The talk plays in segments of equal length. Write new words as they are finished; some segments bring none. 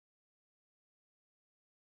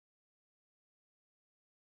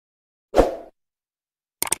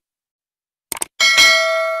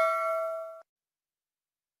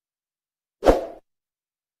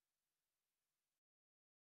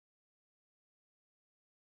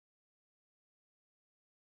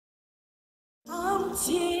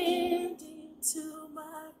tending to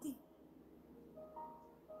my deep.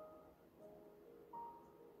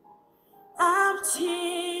 I'm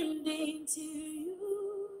tending to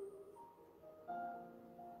you.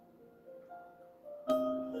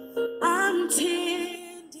 I'm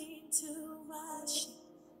tending to my sheep.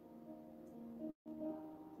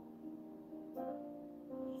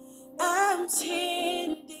 I'm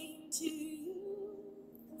tending to you.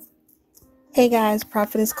 Hey guys,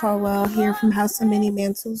 Prophetess Caldwell here from House of Many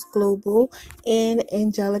Mantles Global and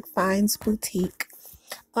Angelic Finds Boutique.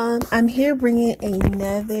 I'm here bringing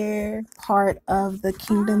another part of the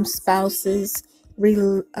Kingdom Spouses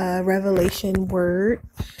Revelation Word,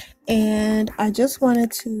 and I just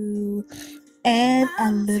wanted to add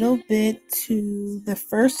a little bit to the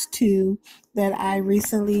first two that I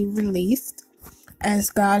recently released, as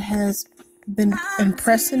God has been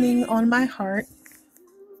impressing on my heart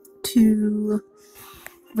to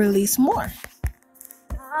release more.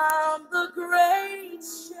 I'm the great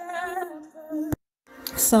shepherd.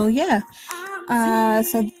 So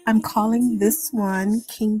I'm calling this one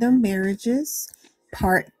Kingdom Marriages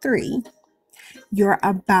Part 3. You're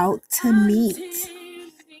about to meet.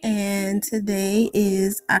 And today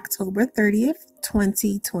is October 30th,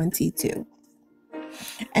 2022.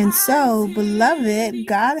 And so, beloved,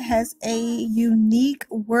 God has a unique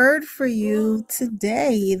word for you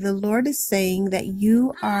today. The Lord is saying that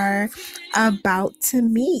you are about to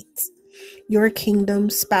meet your kingdom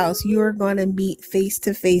spouse. You're going to meet face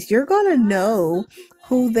to face. You're going to know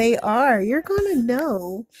who they are. You're going to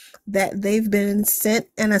know that they've been sent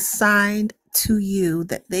and assigned to you,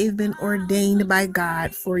 that they've been ordained by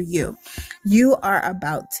God for you. You are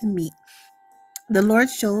about to meet. The Lord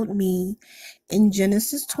showed me in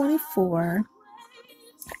Genesis 24,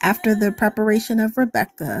 after the preparation of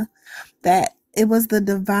Rebekah, that it was the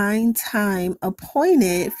divine time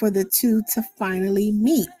appointed for the two to finally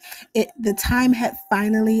meet. The time had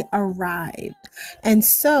finally arrived. And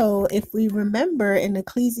so if we remember in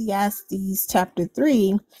Ecclesiastes chapter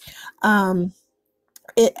 3,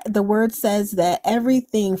 the word says that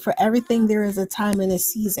for everything there is a time and a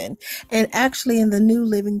season. And actually in the New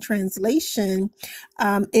Living Translation,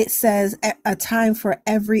 it says a time for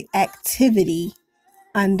every activity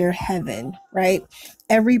under heaven, right?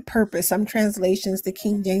 Every purpose. Some translations, the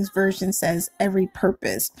King James Version says every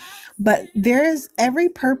purpose. But there's every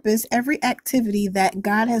purpose, every activity that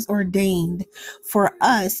God has ordained for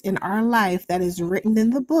us in our life that is written in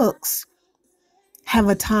the books have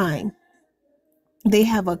a time. They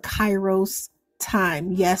have a kairos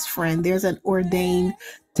time. Yes, friend, there's an ordained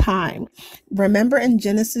time. Remember in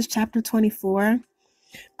Genesis chapter 24,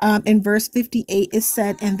 in verse 58, it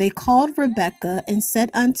said, "And they called Rebekah and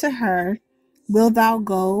said unto her, Will thou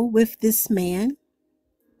go with this man?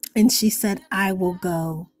 And she said, I will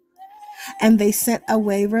go. And they sent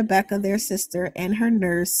away Rebekah their sister and her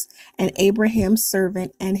nurse and Abraham's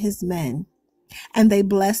servant and his men. And they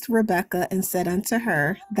blessed Rebekah and said unto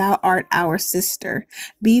her, Thou art our sister.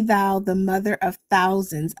 Be thou the mother of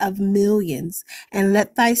thousands, of millions, and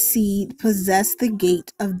let thy seed possess the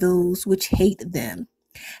gate of those which hate them.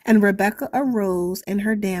 And Rebekah arose and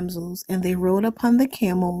her damsels, and they rode upon the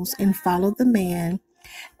camels and followed the man.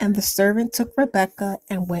 And the servant took Rebekah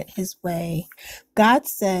and went his way." God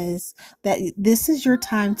says that this is your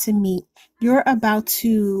time to meet. You're about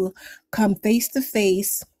to come face to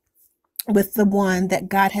face with the one that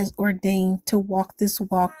God has ordained to walk this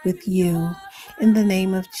walk with you, in the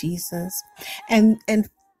name of Jesus. And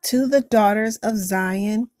to the daughters of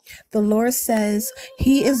Zion, the Lord says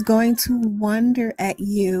he is going to wonder at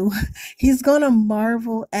you. He's going to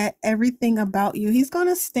marvel at everything about you. He's going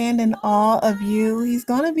to stand in awe of you. He's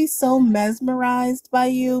going to be so mesmerized by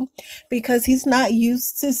you because he's not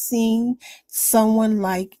used to seeing someone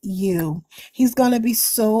like you. He's going to be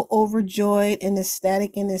so overjoyed and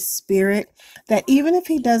ecstatic in his spirit that even if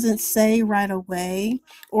he doesn't say right away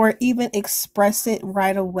or even express it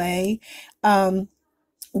right away,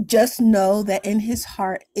 just know that in his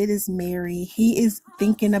heart it is Mary. He is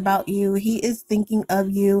thinking about you. He is thinking of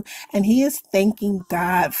you, and he is thanking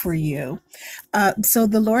God for you. So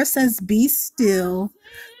the Lord says, be still,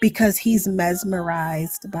 because he's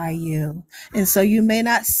mesmerized by you. And so you may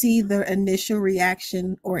not see the initial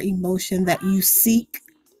reaction or emotion that you seek,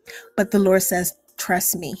 but the Lord says,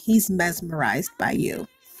 trust me, he's mesmerized by you.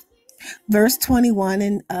 Verse 21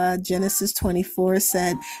 in Genesis 24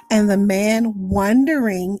 said, "And the man,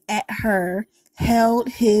 wondering at her, held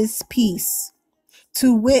his peace,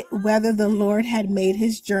 to wit whether the Lord had made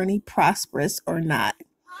his journey prosperous or not."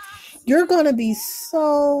 You're going to be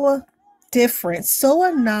so different, so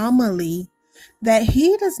anomaly that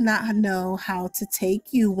he does not know how to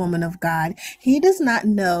take you, woman of God. He does not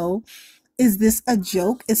know, is this a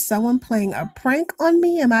joke? Is someone playing a prank on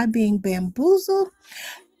me? Am I being bamboozled?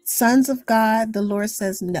 Sons of God, the Lord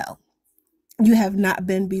says, no, you have not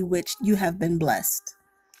been bewitched. You have been blessed.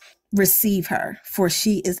 Receive her, for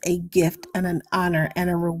she is a gift and an honor and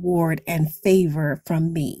a reward and favor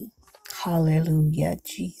from me. Hallelujah,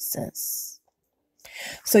 Jesus.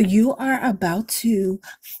 So you are about to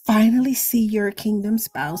finally see your kingdom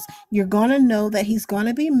spouse. You're going to know that he's going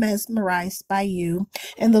to be mesmerized by you.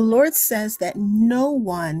 And the Lord says that no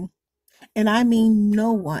one, and I mean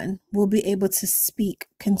no one, will be able to speak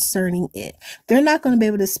concerning it. They're not going to be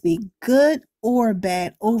able to speak good or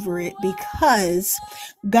bad over it, because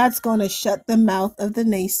God's going to shut the mouth of the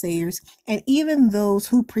naysayers and even those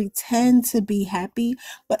who pretend to be happy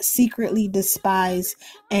but secretly despise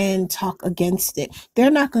and talk against it.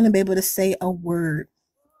 They're not going to be able to say a word.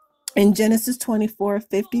 In Genesis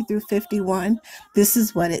 24:50 through 51, this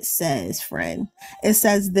is what it says, friend. It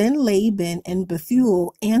says, then Laban and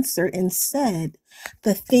Bethuel answered and said,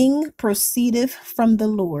 the thing proceedeth from the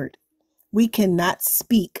Lord. We cannot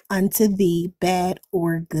speak unto thee bad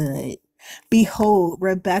or good. Behold,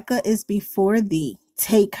 Rebekah is before thee.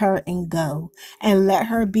 Take her and go, and let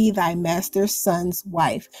her be thy master's son's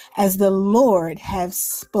wife, as the Lord have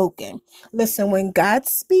spoken. Listen, when God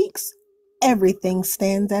speaks, everything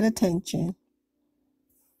stands at attention.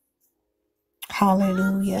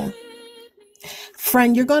 Hallelujah.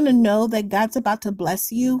 Friend, you're going to know that God's about to bless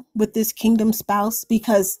you with this kingdom spouse,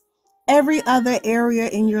 because every other area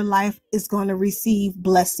in your life is going to receive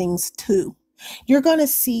blessings too. You're going to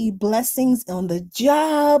see blessings on the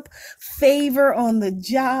job, favor on the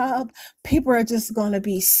job. People are just going to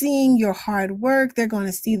be seeing your hard work. They're going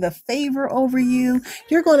to see the favor over you.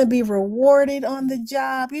 You're going to be rewarded on the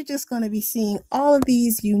job. You're just going to be seeing all of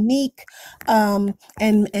these unique and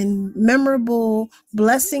memorable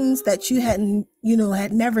blessings that you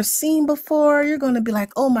had never seen before. You're going to be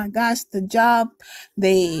like, oh my gosh, the job,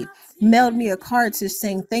 they mailed me a card to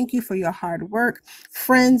saying thank you for your hard work.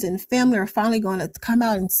 Friends and family are finally going to come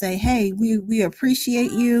out and say, hey, we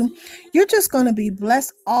appreciate you. You're just going to be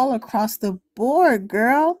blessed all across the board,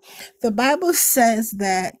 girl. The Bible says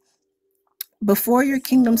that before your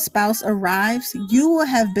kingdom spouse arrives, you will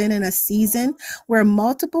have been in a season where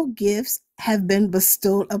multiple gifts have been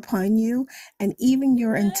bestowed upon you, and even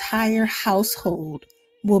your entire household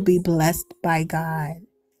will be blessed by God.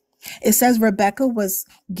 It says Rebecca was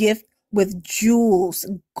gifted with jewels,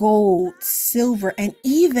 gold, silver, and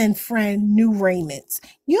even, friend, new raiments.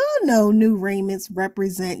 Y'all know new raiments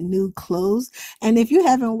represent new clothes. And if you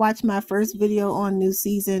haven't watched my first video on new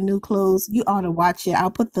season, new clothes, you ought to watch it.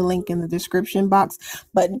 I'll put the link in the description box.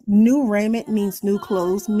 But new raiment means new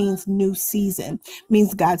clothes, means new season,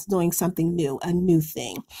 means God's doing something new, a new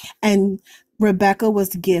thing. And Rebecca was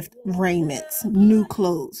gift raiments, new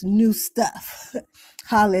clothes, new stuff.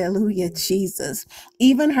 Hallelujah, Jesus.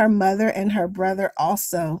 Even her mother and her brother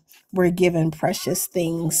also were given precious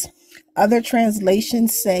things. Other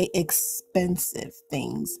translations say expensive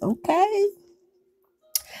things. Okay.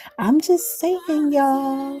 I'm just saying,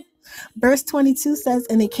 y'all. Verse 22 says,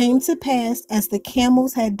 and it came to pass, as the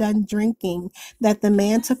camels had done drinking, that the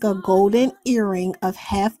man took a golden earring of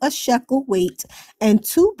half a shekel weight and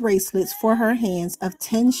 2 bracelets for her hands of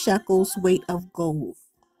 10 shekels weight of gold.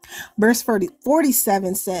 Verse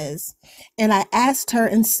 47 says, and I asked her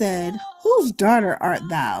and said, whose daughter art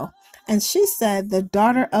thou? And she said, the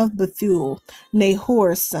daughter of Bethuel,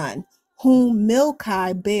 Nahor's son, whom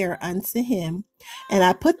Milcah bare unto him. And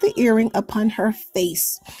I put the earring upon her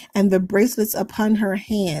face and the bracelets upon her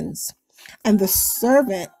hands. And the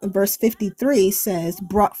servant, verse 53 says,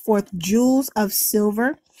 brought forth jewels of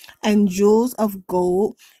silver and jewels of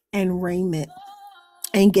gold and raiment,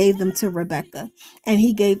 and gave them to Rebekah. And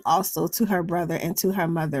he gave also to her brother and to her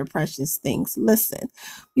mother precious things. Listen,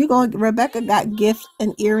 Rebekah got gift,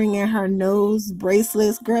 an earring in her nose,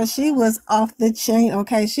 bracelets. Girl, she was off the chain,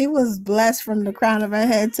 okay? She was blessed from the crown of her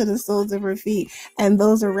head to the soles of her feet, and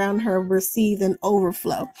those around her received an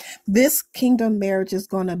overflow. This kingdom marriage is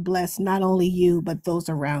going to bless not only you, but those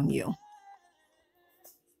around you.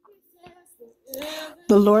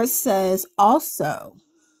 The Lord says also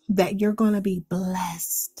that you're going to be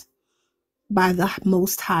blessed by the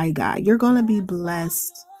Most High God. You're going to be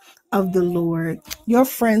blessed of the Lord. Your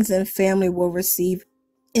friends and family will receive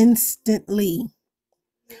instantly.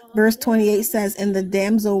 Verse 28 says, and the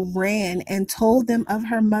damsel ran and told them of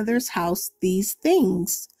her mother's house these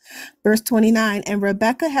things. Verse 29, and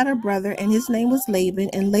Rebekah had a brother, and his name was Laban,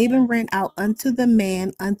 and Laban ran out unto the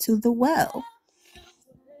man unto the well.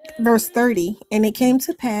 Verse 30, and it came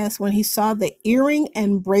to pass when he saw the earring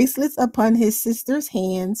and bracelets upon his sister's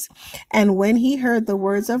hands, and when he heard the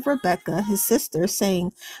words of Rebekah, his sister,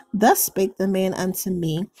 saying, Thus spake the man unto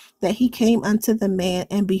me, that he came unto the man,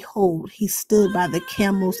 and behold, he stood by the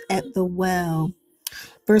camels at the well.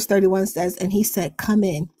 Verse 31 says, and he said, Come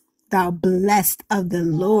in, thou blessed of the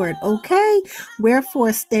Lord. Okay.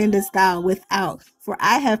 Wherefore standest thou without? For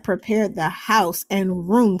I have prepared the house and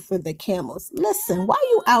room for the camels. Listen, why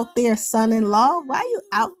you out there, son-in-law? Why you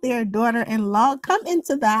out there, daughter-in-law? Come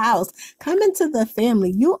into the house. Come into the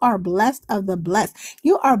family. You are blessed of the blessed.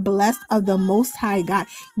 You are blessed of the Most High God.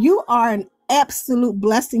 You are an absolute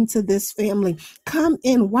blessing to this family. Come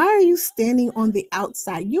in. Why are you standing on the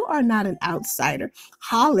outside? You are not an outsider.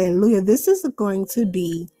 Hallelujah. This is going to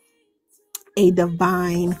be a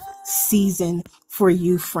divine season for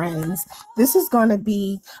you, friends. This is going to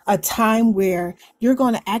be a time where you're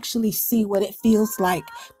going to actually see what it feels like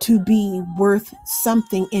to be worth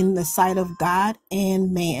something in the sight of God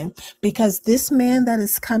and man. Because this man that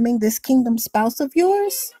is coming, this kingdom spouse of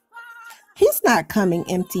yours, he's not coming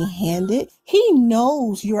empty-handed. He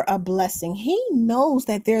knows you're a blessing. He knows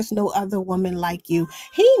that there's no other woman like you.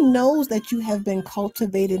 He knows that you have been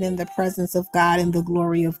cultivated in the presence of God and the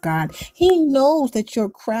glory of God. He knows that you're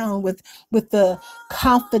crowned with the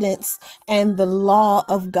confidence and the law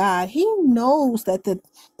of God. He knows that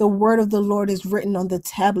the word of the Lord is written on the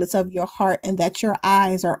tablets of your heart, and that your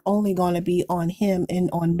eyes are only going to be on him and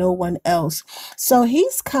on no one else. So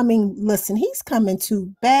he's coming, listen, he's coming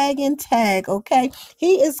to bag and tag, okay?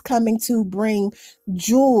 He is coming to bring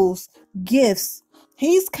jewels, gifts.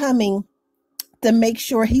 He's coming to make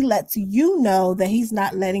sure he lets you know that he's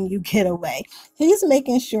not letting you get away. He's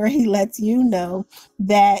making sure he lets you know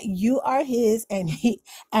that you are his, and he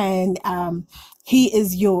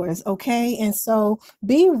is yours. Okay. And so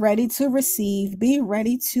be ready to receive, be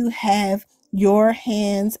ready to have your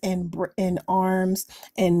hands and arms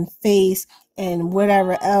and face and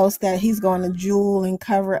whatever else that he's going to jewel and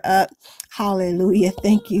cover up. Hallelujah.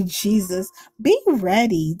 Thank you, Jesus. Be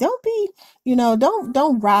ready.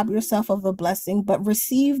 Don't rob yourself of a blessing, but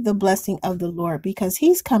receive the blessing of the Lord, because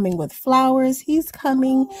he's coming with flowers. He's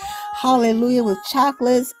coming, hallelujah, with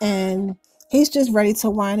chocolates, and he's just ready to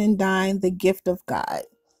wine and dine the gift of God.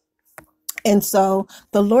 And so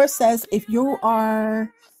the Lord says, if you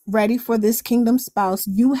are ready for this kingdom spouse,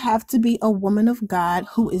 you have to be a woman of God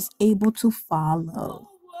who is able to follow.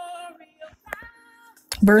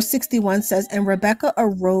 Verse 61 says, And Rebekah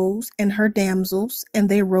arose and her damsels, and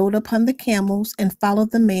they rode upon the camels and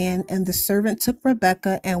followed the man, and the servant took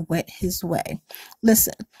Rebekah and went his way.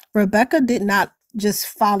 Listen, Rebekah did not just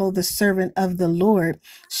follow the servant of the Lord.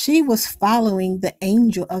 She was following the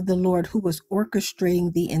angel of the Lord who was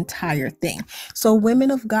orchestrating the entire thing. So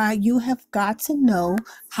women of God, you have got to know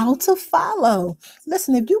how to follow.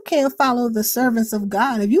 Listen, if you can't follow the servants of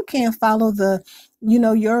God, if you can't follow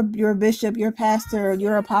your bishop, your pastor,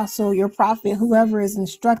 your apostle, your prophet, whoever is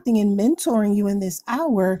instructing and mentoring you in this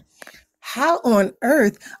hour, how on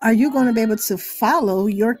earth are you going to be able to follow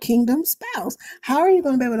your kingdom spouse? How are you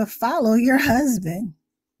going to be able to follow your husband?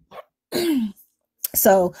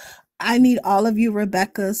 So I need all of you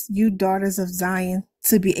Rebeccas, you daughters of Zion,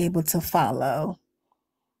 to be able to follow.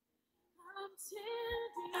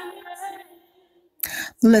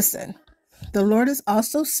 Listen, the Lord is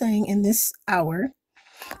also saying in this hour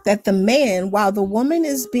that the man, while the woman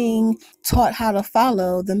is being taught how to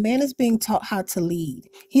follow, the man is being taught how to lead.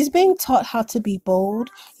 He's being taught how to be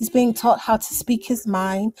bold. He's being taught how to speak his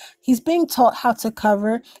mind. He's being taught how to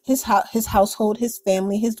cover his household, his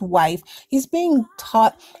family, his wife. He's being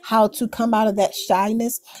taught how to come out of that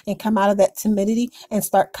shyness and come out of that timidity and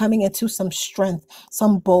start coming into some strength,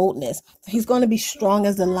 some boldness. He's going to be strong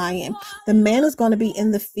as a lion. The man is going to be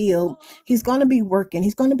in the field. He's going to be working.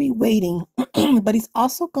 He's going to be waiting, but he's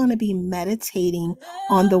also going to be meditating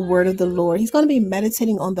on the word of the Lord. He's going to be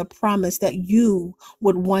meditating on the promise that you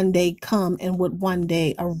would one day come and would one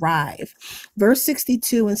day arrive. Verse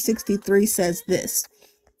 62 and 63 says this.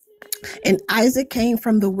 And Isaac came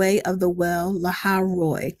from the way of the well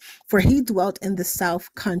Lahairoi, for he dwelt in the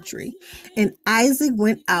south country. And Isaac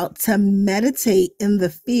went out to meditate in the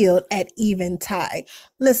field at eventide.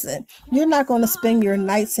 Listen, you're not going to spend your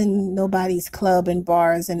nights in nobody's club and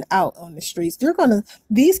bars and out on the streets.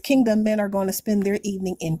 These kingdom men are going to spend their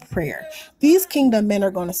evening in prayer. These kingdom men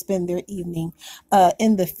are going to spend their evening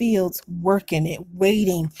in the fields working it,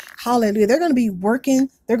 waiting. Hallelujah. They're going to be working.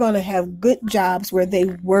 They're going to have good jobs where they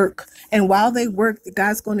work. And while they work,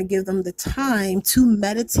 God's going to give them the time to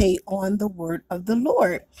meditate on the word of the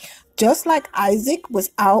Lord. Just like Isaac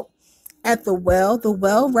was out At the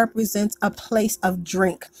well represents a place of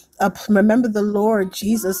drink. Remember, the Lord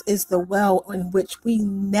Jesus is the well in which we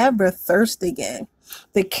never thirst again.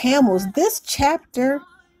 The camels, this chapter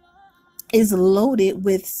is loaded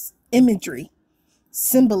with imagery,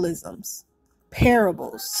 symbolisms,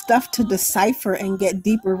 parables, stuff to decipher and get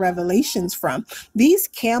deeper revelations from. These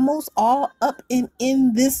camels, all up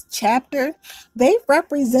in this chapter, they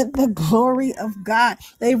represent the glory of God.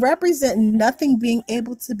 They represent nothing being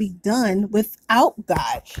able to be done without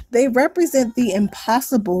God. They represent the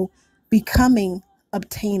impossible becoming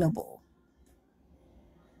obtainable.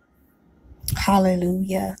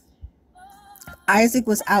 Hallelujah. Isaac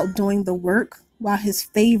was out doing the work while his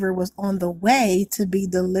favor was on the way to be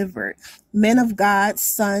delivered. Men of God,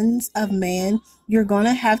 sons of man, you're going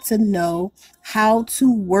to have to know how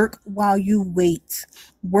to work while you wait.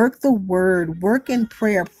 Work the word, work in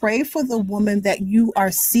prayer. Pray for the woman that you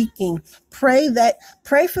are seeking. Pray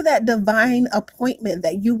for that divine appointment,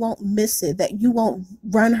 that you won't miss it, that you won't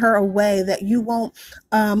run her away, that you won't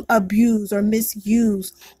abuse or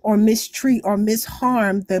misuse or mistreat or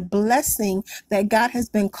misharm the blessing that God has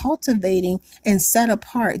been cultivating and set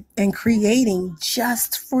apart and creating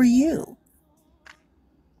just for you.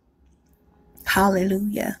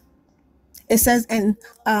 Hallelujah. It says, and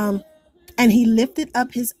he lifted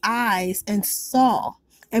up his eyes and saw,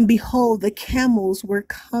 and behold, the camels were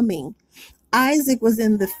coming. Isaac was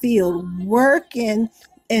in the field working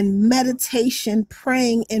in meditation,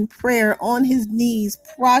 praying in prayer on his knees,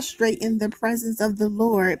 prostrate in the presence of the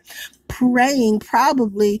Lord, praying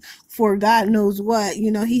probably for God knows what. You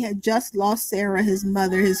know, he had just lost Sarah, his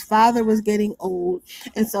mother. His father was getting old.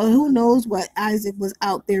 And so who knows what Isaac was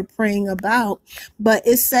out there praying about. But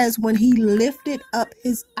it says when he lifted up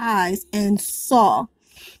his eyes and saw,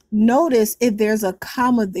 notice if there's a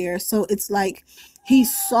comma there. So it's like he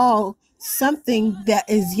saw something that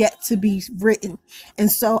is yet to be written.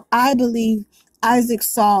 And so I believe Isaac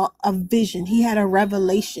saw a vision. He had a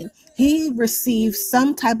revelation. He received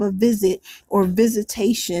some type of visit or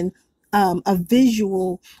visitation, a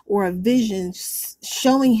visual or a vision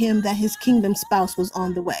showing him that his kingdom spouse was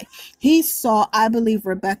on the way. He saw, I believe,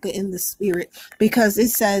 Rebecca in the spirit, because it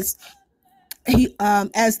says he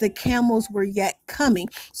as the camels were yet coming,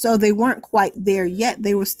 so they weren't quite there yet,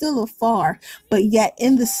 they were still afar, but yet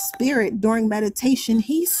in the spirit during meditation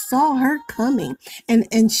he saw her coming,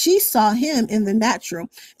 and she saw him in the natural.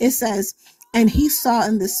 It says, and he saw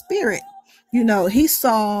in the spirit, you know, he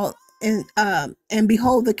saw, and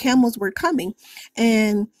behold, the camels were coming.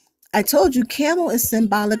 And I told you, camel is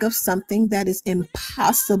symbolic of something that is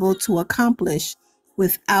impossible to accomplish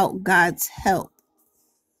without God's help.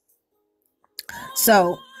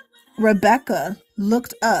 So Rebecca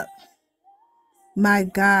looked up. My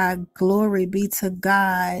God, glory be to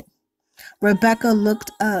God. Rebecca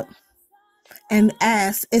looked up and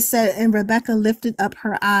asked, it said, and Rebecca lifted up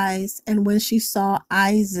her eyes, and when she saw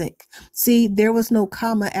Isaac, see, there was no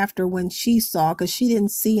comma after when she saw, because she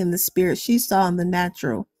didn't see in the spirit, she saw in the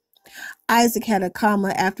natural. Isaac had a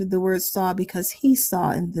comma after the word saw because he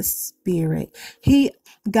saw in the spirit.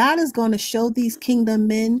 God is going to show these kingdom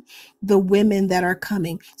men the women that are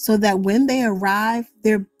coming, so that when they arrive,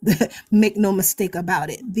 they're make no mistake about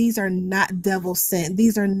it. These are not devil sent.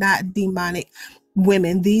 These are not demonic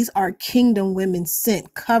women. These are kingdom women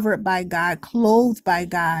sent, covered by God, clothed by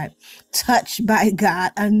God, touched by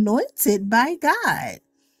God, anointed by God.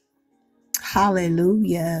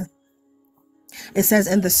 Hallelujah. It says,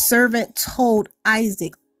 and the servant told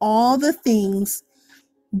Isaac all the things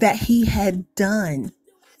that he had done.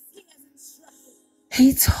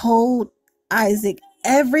 He told Isaac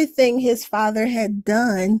everything his father had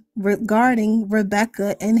done regarding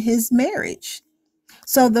Rebekah and his marriage.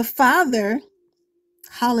 So the father,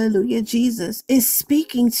 hallelujah, Jesus, is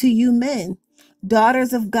speaking to you men,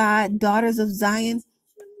 daughters of God, daughters of Zion.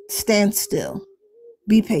 Stand still,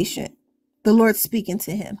 be patient. The Lord's speaking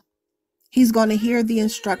to him. He's going to hear the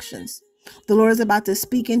instructions. The Lord is about to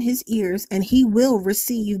speak in his ears, and he will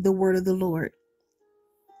receive the word of the Lord.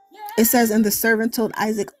 It says, and the servant told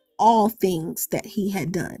Isaac all things that he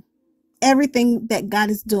had done. Everything that God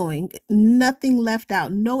is doing, nothing left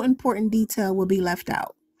out. No important detail will be left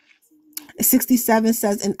out. 67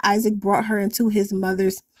 says, and Isaac brought her into his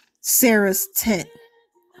mother's Sarah's tent.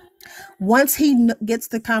 Once he gets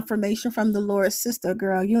the confirmation from the Lord, sister,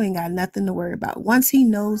 girl, you ain't got nothing to worry about. Once he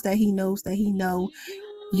knows that he knows that he knows,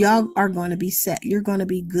 Y'all are going to be set. You're going to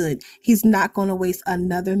be good. He's not going to waste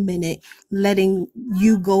another minute letting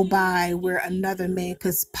you go by where another man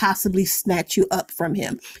could possibly snatch you up from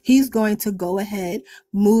him. He's going to go ahead,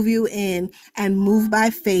 move you in, and move by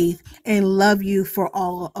faith and love you for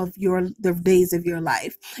all of the days of your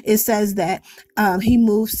life. It says that he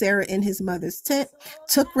moved Sarah in his mother's tent,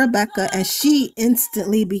 took Rebekah, and she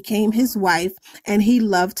instantly became his wife, and he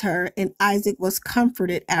loved her, and Isaac was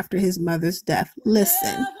comforted after his mother's death.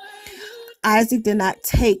 Listen, Isaac did not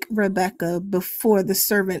take Rebekah before the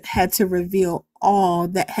servant had to reveal all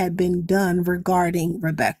that had been done regarding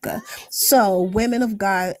Rebekah. So, women of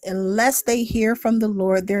God, unless they hear from the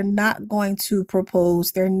Lord, they're not going to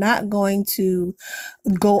propose. They're not going to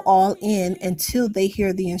go all in until they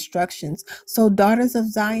hear the instructions. So, daughters of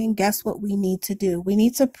Zion, guess what we need to do? We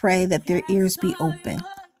need to pray that their ears be open.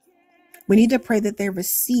 We need to pray that they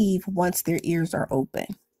receive once their ears are open.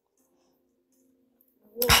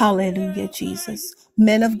 Hallelujah, Jesus.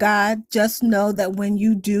 Men of God, just know that when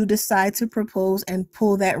you do decide to propose and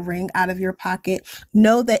pull that ring out of your pocket,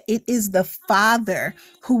 know that it is the Father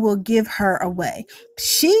who will give her away.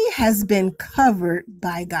 She has been covered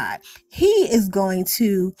by God. He is going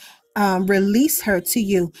to release her to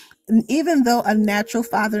you. And even though a natural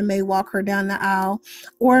father may walk her down the aisle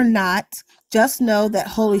or not, just know that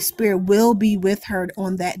Holy Spirit will be with her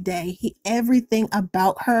on that day. Everything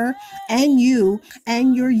about her and you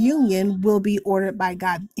and your union will be ordered by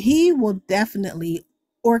God. He will definitely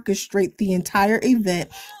orchestrate the entire event,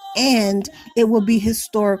 and it will be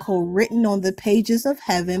historical, written on the pages of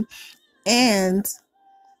heaven, and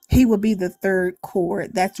he will be the third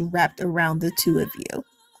cord that's wrapped around the two of you.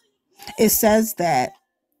 It says that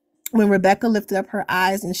when Rebekah lifted up her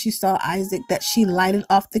eyes and she saw Isaac, that she lighted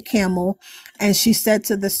off the camel, and she said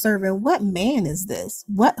to the servant, "What man is this?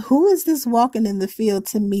 Who is this walking in the field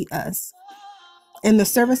to meet us?" And the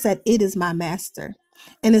servant said, "It is my master."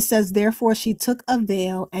 And it says, therefore she took a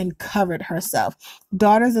veil and covered herself.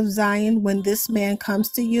 Daughters of Zion, when this man comes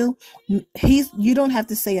to you, you don't have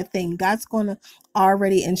to say a thing. God's going to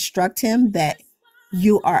already instruct him that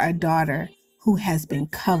you are a daughter who has been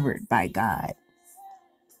covered by God.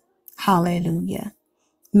 Hallelujah.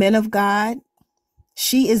 Men of God,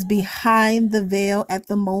 she is behind the veil at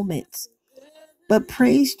the moment. But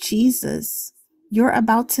praise Jesus, you're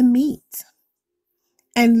about to meet.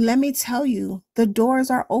 And let me tell you, the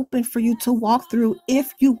doors are open for you to walk through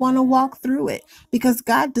if you want to walk through it, because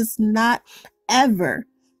God does not ever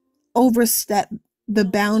overstep the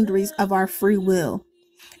boundaries of our free will.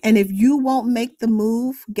 And if you won't make the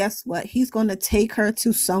move, guess what? He's going to take her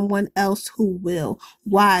to someone else who will.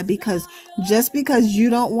 Why? Because just because you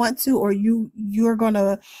don't want to, or you're going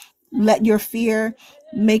to let your fear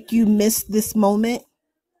make you miss this moment,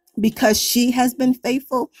 because she has been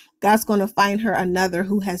faithful, God's going to find her another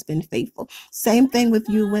who has been faithful. Same thing with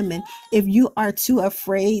you women. If you are too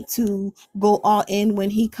afraid to go all in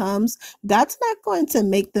when he comes, God's not going to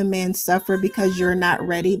make the man suffer because you're not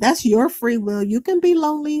ready. That's your free will. You can be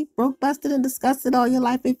lonely, broke, busted, and disgusted all your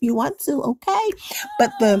life if you want to, okay?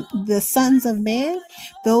 But the sons of man,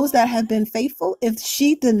 those that have been faithful, if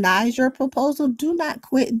she denies your proposal, do not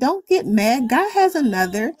quit. Don't get mad. God has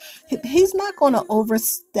another. He's not going to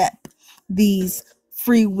overstep these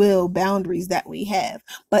free will boundaries that we have.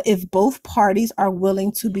 But if both parties are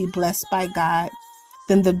willing to be blessed by God,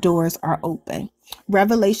 then the doors are open.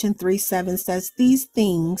 Revelation 3:7 says, "These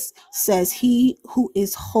things says he who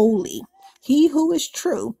is holy, he who is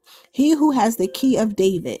true, he who has the key of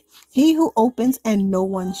David, he who opens and no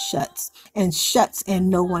one shuts, and shuts and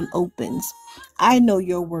no one opens. I know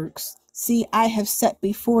your works. See, I have set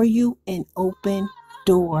before you an open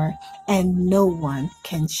door, and no one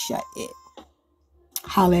can shut it."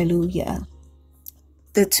 Hallelujah.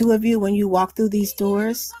 The two of you, when you walk through these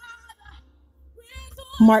doors,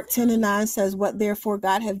 Mark 10:9 says, "What therefore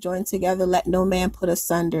God have joined together, let no man put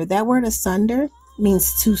asunder." That word asunder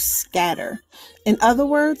means to scatter. In other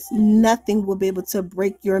words, nothing will be able to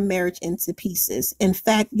break your marriage into pieces. In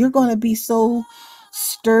fact, you're going to be so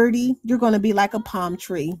sturdy. You're going to be like a palm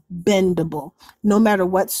tree, bendable. No matter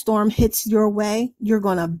what storm hits your way, you're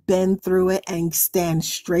going to bend through it and stand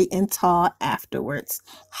straight and tall afterwards.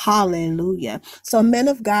 Hallelujah. So, men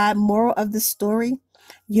of God, moral of the story,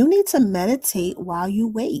 you need to meditate while you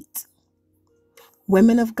wait.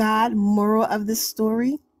 Women of God, moral of the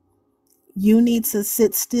story, you need to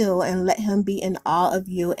sit still and let him be in awe of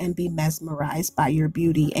you and be mesmerized by your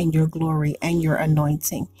beauty and your glory and your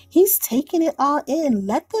anointing. He's taking it all in.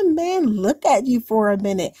 Let the man look at you for a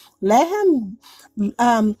minute. Let him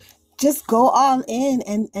just go all in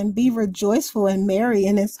and be rejoiceful and merry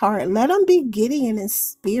in his heart. Let him be giddy in his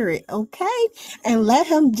spirit, okay? And let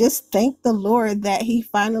him just thank the Lord that he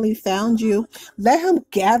finally found you. Let him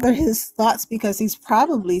gather his thoughts because he's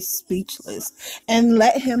probably speechless. And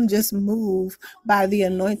let him just move by the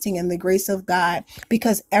anointing and the grace of God,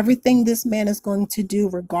 because everything this man is going to do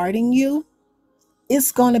regarding you,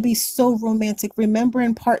 it's going to be so romantic. Remember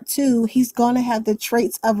in part 2, he's going to have the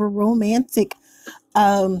traits of a romantic,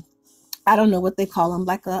 I don't know what they call him,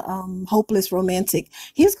 like a hopeless romantic.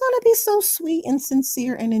 He's going to be so sweet and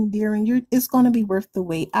sincere and endearing. It's going to be worth the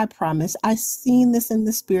wait. I promise. I've seen this in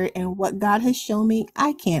the spirit, and what God has shown me,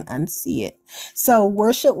 I can't unsee it. So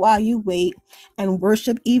worship while you wait, and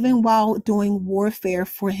worship even while doing warfare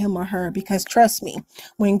for him or her, because trust me,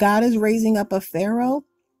 when God is raising up a Pharaoh,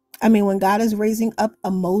 when God is raising up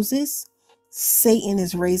a Moses, Satan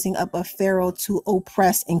is raising up a Pharaoh to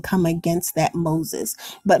oppress and come against that Moses.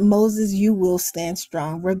 But Moses, you will stand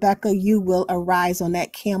strong. Rebecca, you will arise on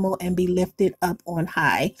that camel and be lifted up on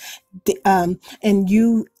high. And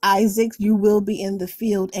you, Isaac, you will be in the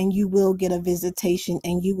field and you will get a visitation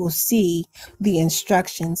and you will see the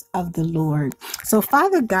instructions of the Lord. So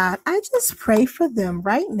Father God, I just pray for them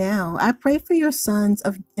right now. I pray for your sons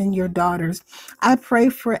and your daughters. I pray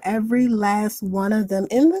for every last one of them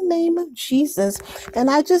in the name of Jesus. And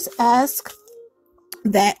I just ask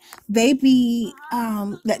that they be,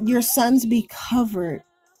 that your sons be covered.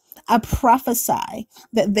 I prophesy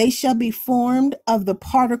that they shall be formed of the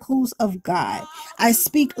particles of God. I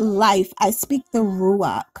speak life. I speak the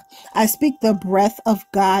Ruach. I speak the breath of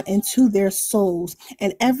God into their souls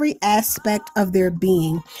and every aspect of their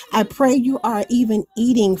being. I pray you are even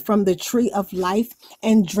eating from the tree of life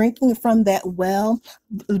and drinking from that well,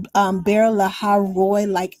 Bear Laharoi,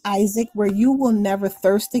 like Isaac, where you will never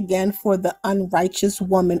thirst again for the unrighteous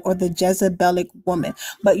woman or the Jezebelic woman,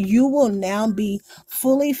 but you will now be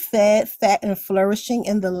fully fed, fat, and flourishing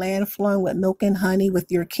in the land flowing with milk and honey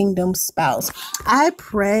with your kingdom spouse. I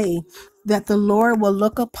pray that the Lord will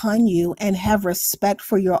look upon you and have respect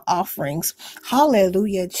for your offerings.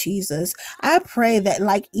 Hallelujah, Jesus. I pray that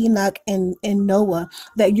like Enoch and Noah,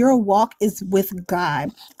 that your walk is with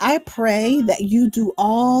God. I pray that you do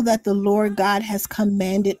all that the Lord God has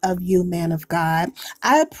commanded of you, man of God.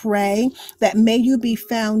 I pray that may you be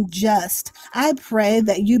found just. I pray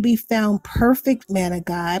that you be found perfect, man of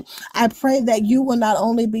God. I pray that you will not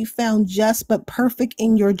only be found just, but perfect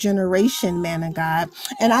in your generation, man of God.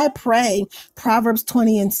 And I pray, Proverbs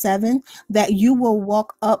 20:7, that you will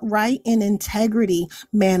walk upright in integrity,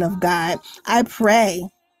 man of God. I pray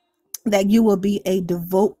that you will be a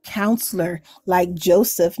devout counselor like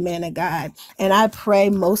Joseph, man of God. And I pray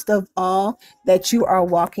most of all that you are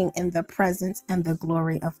walking in the presence and the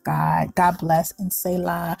glory of God. God bless and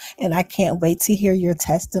Selah. And I can't wait to hear your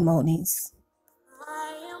testimonies.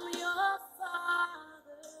 I am your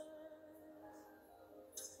father.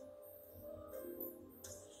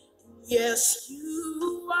 Yes,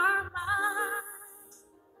 you are mine.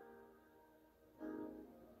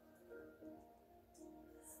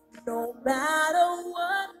 No matter